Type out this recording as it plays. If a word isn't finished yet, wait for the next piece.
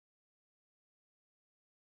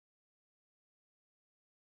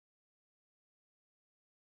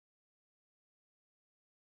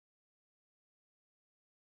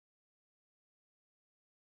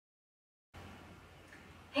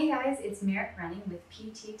Hey guys, it's Merrick Running with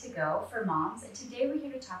PT to Go for moms, and today we're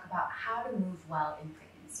here to talk about how to move well in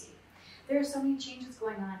pregnancy. There are so many changes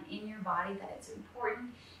going on in your body that it's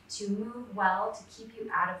important to move well to keep you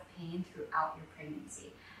out of pain throughout your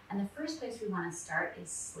pregnancy. And the first place we want to start is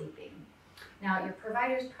sleeping. Now, your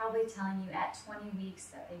provider is probably telling you at 20 weeks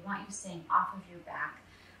that they want you staying off of your back,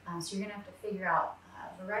 so you're going to have to figure out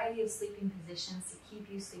a variety of sleeping positions to keep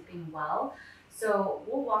you sleeping well. So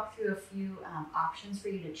we'll walk through a few options for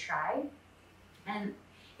you to try. And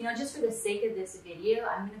just for the sake of this video,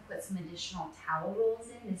 I'm going to put some additional towel rolls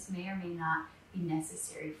in. This may or may not be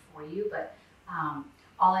necessary for you, but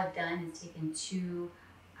all I've done is taken two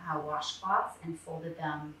washcloths and folded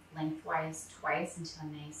them lengthwise twice into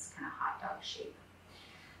a nice kind of hot dog shape.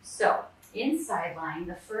 So inside lying,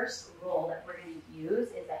 the first roll that we're going to use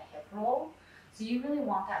is a hip roll. So you really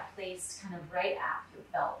want that placed kind of right at your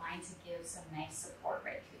belt line to give some nice support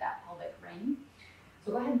right through that pelvic ring.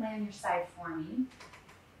 So go ahead and lay on your side for me.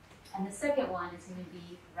 And the second one is going to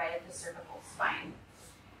be right at the cervical spine.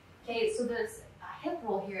 Okay, so this hip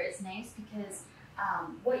roll here is nice because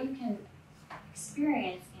what you can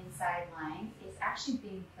experience inside lying is actually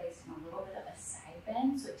being placed in a little bit of a side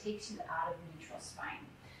bend, so it takes you out of neutral spine.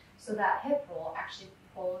 So that hip roll actually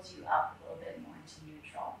pulls you up a little bit more into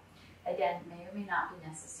neutral. Again, may or may not be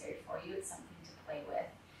necessary for you. It's something to play with.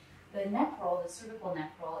 The neck roll, the cervical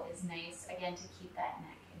neck roll, is nice, again, to keep that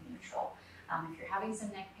neck in neutral. If you're having some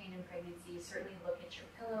neck pain in pregnancy, certainly look at your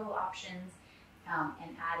pillow options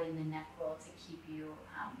and add in the neck roll to keep you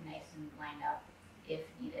nice and lined up if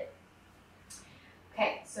needed.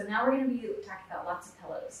 Okay, so now we're going to be talking about lots of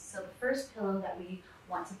pillows. So the first pillow that we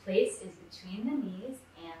want to place is between the knees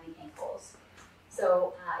and the ankles.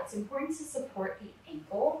 So it's important to support the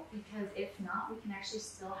ankle because if not, we can actually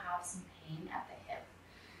still have some pain at the hip.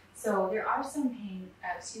 So there are some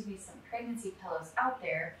some pregnancy pillows out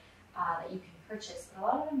there that you can purchase, but a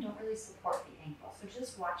lot of them don't really support the ankle. So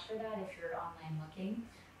just watch for that if you're online looking.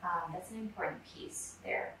 That's an important piece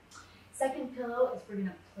there. Second pillow is we're going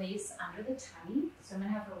to place under the tummy. So I'm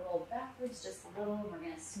going to have her roll backwards just a little, and we're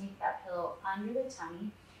going to sneak that pillow under the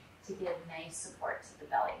tummy to give nice support to the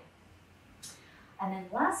belly. And then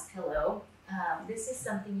last pillow, this is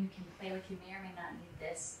something you can play with. You may or may not need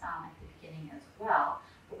this at the beginning as well,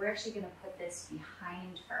 but we're actually going to put this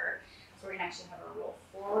behind her. So we're going to actually have her roll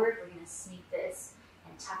forward. We're going to sneak this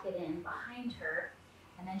and tuck it in behind her,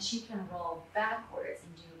 and then she can roll backwards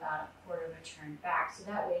and do about a quarter of a turn back. So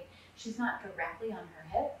that way she's not directly on her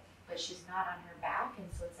hip, but she's not on her back, and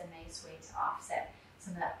so it's a nice way to offset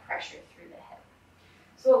some of that pressure through the hip.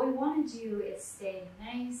 So what we want to do is stay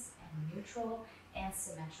nice and neutral and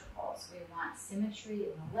symmetrical. So we want symmetry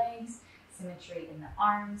in the legs, symmetry in the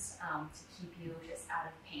arms to keep you just out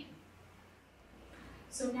of pain.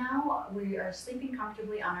 So now we are sleeping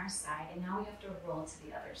comfortably on our side, and now we have to roll to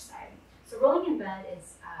the other side. So rolling in bed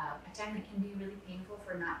is a time that can be really painful if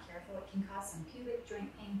we're not careful. It can cause some pubic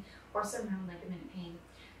joint pain or some round ligament pain.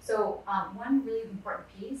 So one really important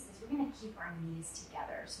piece is we're going to keep our knees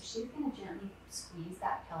together. So she's going to gently squeeze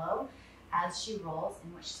that pillow as she rolls,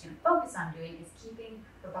 and what she's going to focus on doing is keeping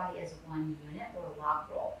her body as one unit or a log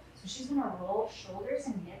roll. So she's going to roll shoulders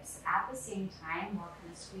and hips at the same time while kind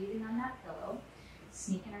of squeezing on that pillow,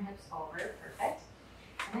 sneaking her hips over, perfect.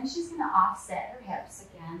 And then she's going to offset her hips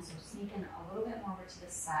again, so sneaking a little bit more over to the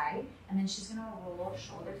side, and then she's going to roll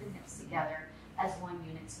shoulders and hips together as one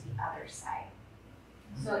unit to the other side.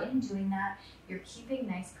 So in doing that, you're keeping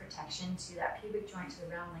nice protection to that pubic joint, to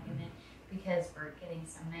the round ligament, because we're getting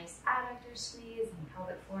some nice adductor squeeze and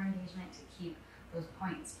pelvic floor engagement to keep those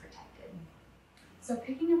points protected. So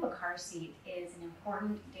picking up a car seat is an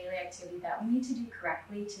important daily activity that we need to do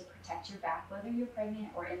correctly to protect your back, whether you're pregnant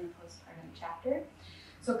or in the postpartum chapter.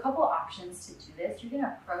 So a couple options to do this. You're going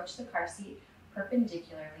to approach the car seat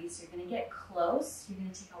perpendicularly. So you're going to get close. You're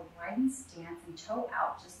going to take a widened stance and toe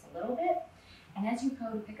out just a little bit. And as you go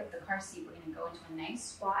to pick up the car seat, we're going to go into a nice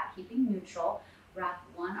squat, keeping neutral. Wrap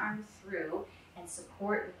one arm through and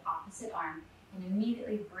support with opposite arm, and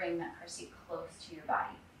immediately bring that car seat close to your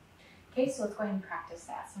body. Okay, so let's go ahead and practice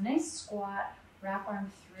that. So nice squat, wrap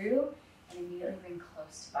arm through, and immediately bring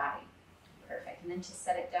close to body. Perfect. And then to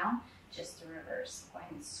set it down, just the reverse. Go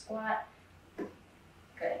ahead and squat.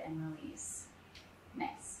 Good, and release.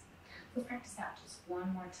 Nice. Let's practice that just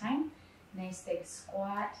one more time. Nice big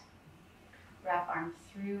squat, wrap arm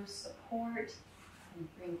through, support, and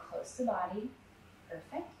bring close to body.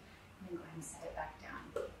 Perfect. And then go ahead and set it back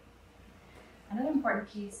down. Another important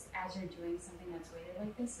piece as you're doing something that's weighted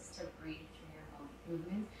like this is to breathe through your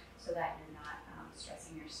movement so that you're not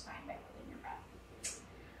stressing your spine by holding your breath.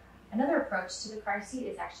 Another approach to the car seat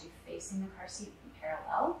is actually facing the car seat in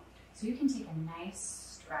parallel. So you can take a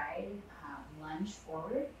nice stride, lunge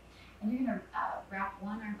forward, and you're going to wrap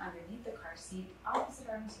one arm underneath the car seat. Opposite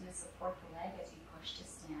arm is going to support the leg as you push to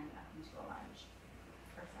stand up into a lunge,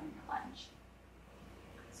 or from your lunge.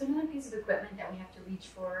 So another piece of equipment that we have to reach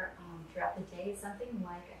for throughout the day is something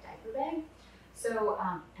like a diaper bag. So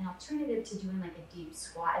an alternative to doing like a deep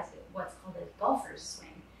squat is what's called a golfer's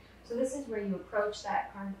swing. So this is where you approach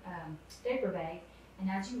that diaper bag, and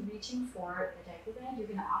as you're reaching for the diaper bag, you're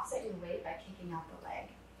going to offset your weight by kicking out the leg.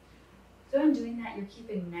 So in doing that, you're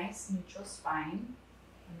keeping nice neutral spine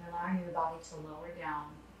and you're allowing your body to lower down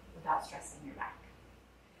without stressing your back.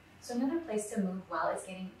 So another place to move well is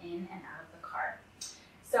getting in and out of the car.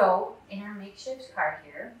 So in our makeshift car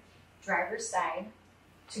here, driver's side,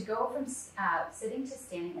 to go from sitting to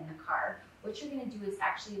standing in the car, what you're going to do is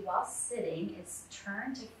actually, while sitting, is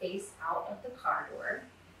turn to face out of the car door.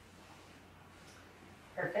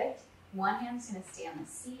 Perfect. One hand's going to stay on the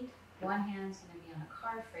seat, one hand's going to be on the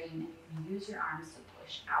car frame, and you're going to use your arms to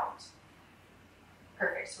push out.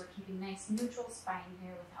 Perfect. So we're keeping nice neutral spine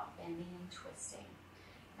here without bending and twisting.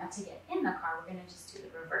 Now to get in the car, we're going to just do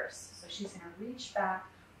the reverse. So she's going to reach back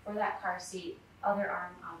for that car seat, other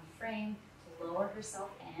arm on the frame to lower herself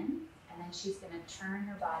in, and then she's going to turn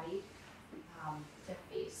her body to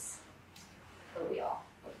face the wheel.